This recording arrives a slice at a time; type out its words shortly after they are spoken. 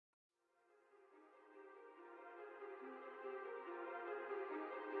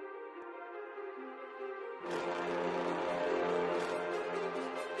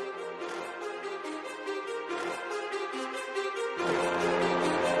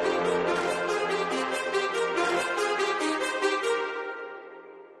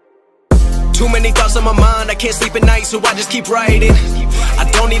Too many thoughts on my mind, I can't sleep at night, so I just keep writing. I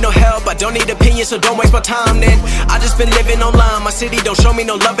don't need no help, I don't need opinions, so don't waste my time then. I just been living online, my city don't show me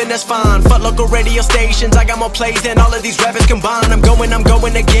no love and that's fine. Fuck local radio stations, I got more plays than all of these rappers combined. I'm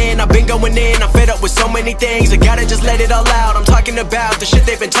going again, I've been going in, I'm fed up with so many things. I gotta just let it all out, I'm talking about the shit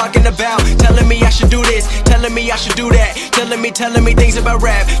they've been talking about. Telling me I should do this, telling me I should do that. Telling me things about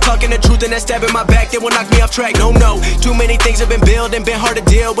rap. Talking the truth and that stab in my back, they will knock me off track, no. Too many things have been building, been hard to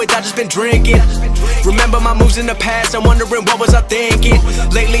deal with, I just been drinking. Remember my moves in the past, I'm wondering what was I thinking.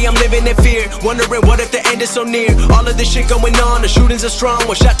 Lately I'm living in fear, wondering what if the end is so near. All of this shit going on, the shootings are strong.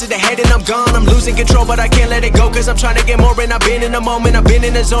 One shot to the head and I'm gone. I'm losing control but I can't let it go, cause I'm trying to get more. And I've been in the moment, I've been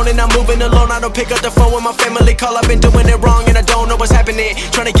in the zone, and I'm moving alone. I don't pick up the phone when my family call, I've been doing it wrong and I don't know what's happening.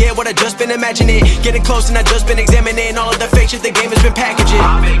 Trying to get what I just been imagining, getting close and I just been examining all of the fake shit the game has been packaging.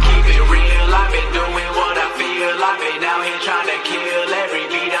 I've been keeping real, I've been doing what I feel. I've been out here trying to kill every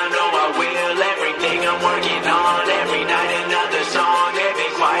beat, I know I will. Everything I'm working on, every night another song. They've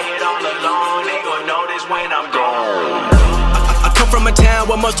been quiet all along, they gon' notice when I'm gone. I come from a town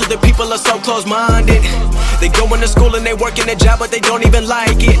where most of the people are so close-minded. They going to school and they working a job but they don't even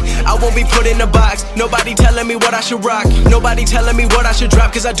like it. I won't be put in a box, nobody telling me what I should rock. Nobody telling me what I should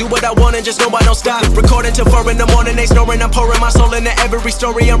drop, cause I do what I want and just know I don't stop. Recording till 4 in the morning, they snoring. I'm pouring my soul into every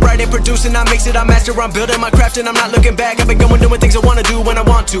story. I'm writing, producing, I mix it, I master. I'm building my craft and I'm not looking back. I've been going doing things I wanna do when I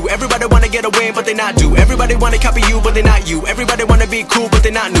want to. Everybody wanna get a win but they not do. Everybody wanna copy you but they not you. Everybody wanna be cool but they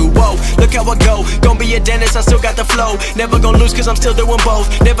not new. Whoa, look how I go, gonna be a dentist, I still got the flow. Never gonna lose cause I'm still doing both.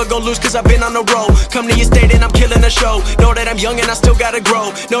 Never gonna lose cause I've been on the road. Come to your state and I'm killing the show. Know that I'm young and I still gotta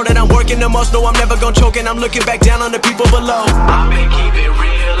grow. Know that I'm working the most, know I'm never gonna choke. And I'm looking back down on the people below. I've been keeping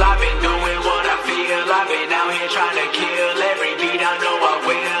real, I've been doing what I feel. I've been out here trying to kill every beat, I know I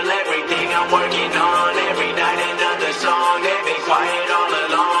will. Everything I'm working on, every night another song. They've been quiet all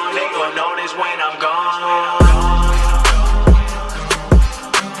along, they gon' notice when I'm gone.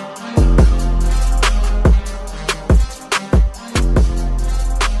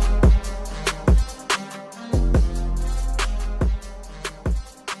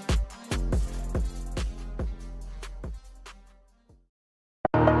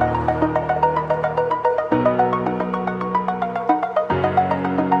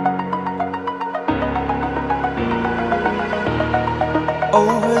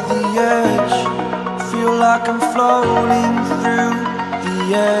 Over the edge, feel like I'm floating through the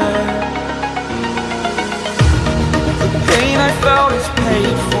air. The pain I felt is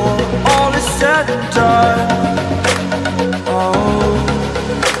paid for, all is said and done. Oh,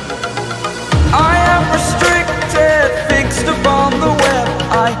 I am restricted, fixed upon the web.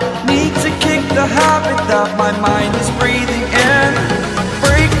 I need to kick the habit that my mind is breathing in.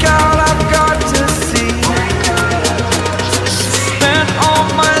 Break out, I've got to see. All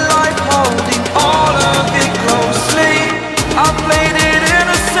my life holding all of it closely. I played it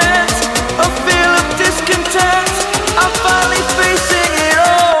innocent, a feel of discontent. I'm finally facing it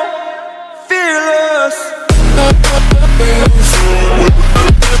all, fearless.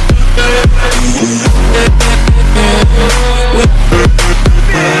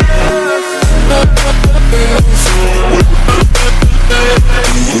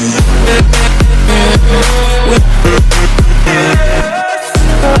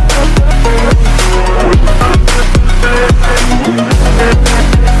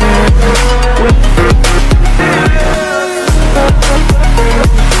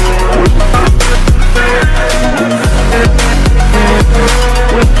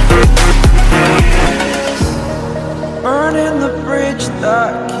 Burning the bridge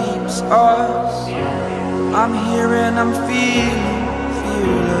that keeps us. I'm here and I'm feeling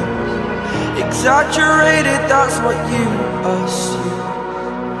fearless. Exaggerated, that's what you assume.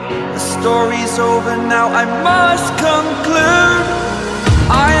 The story's over now, I must conclude.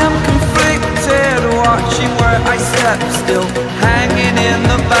 I am conflicted, watching where I step still, hanging in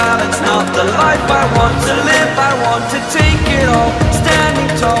the balance. Not the life I want to live, I want to take it all.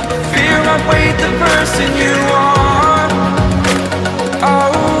 Standing tall, fear outweighed the person you are.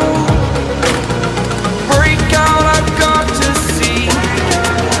 Oh, break out, I've got to see.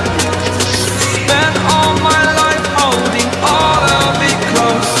 Spent all my life holding all of it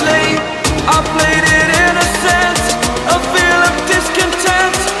closely. I played it innocent, a feel of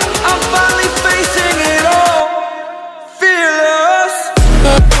discontent. I'm finally facing it all, fearless.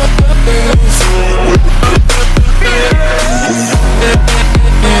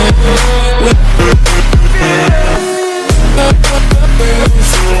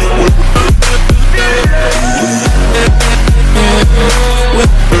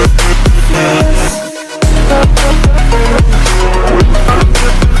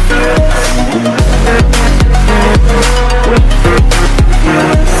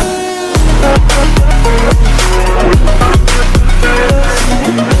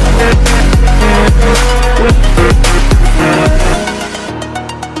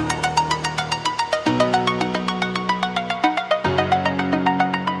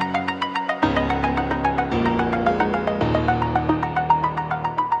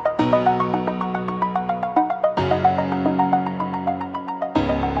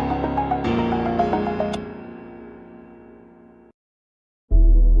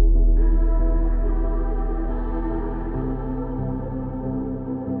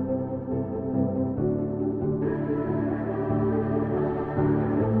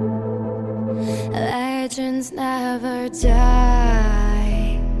 Legends never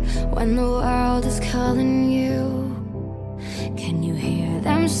die. When the world is calling you, can you hear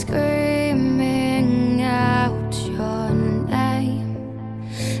them screaming out your name?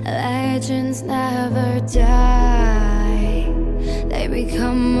 Legends never die. They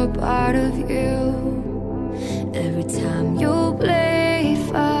become a part of you. Every time you bleed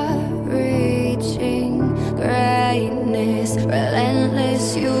for reaching greatness,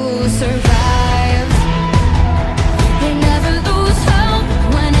 relentless, you survive. They never lose hope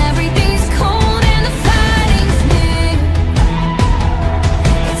when everything's cold and the fighting's near.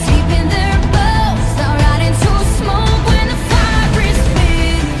 It's deep in their bones, they'll ride into smoke when the fire is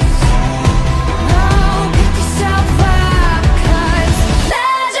fierce. No, pick yourself up, 'cause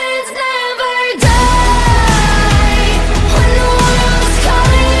legends never die. When the world's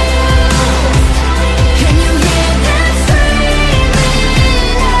calling you, can you hear them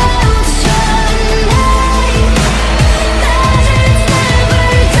screaming out your name? Legends never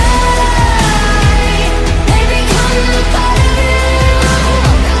die. They become a part of you.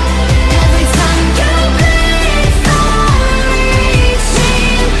 Every time you bleed for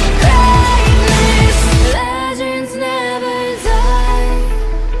reaching greatness, legends never die.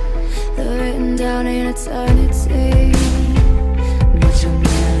 They're written down in eternity.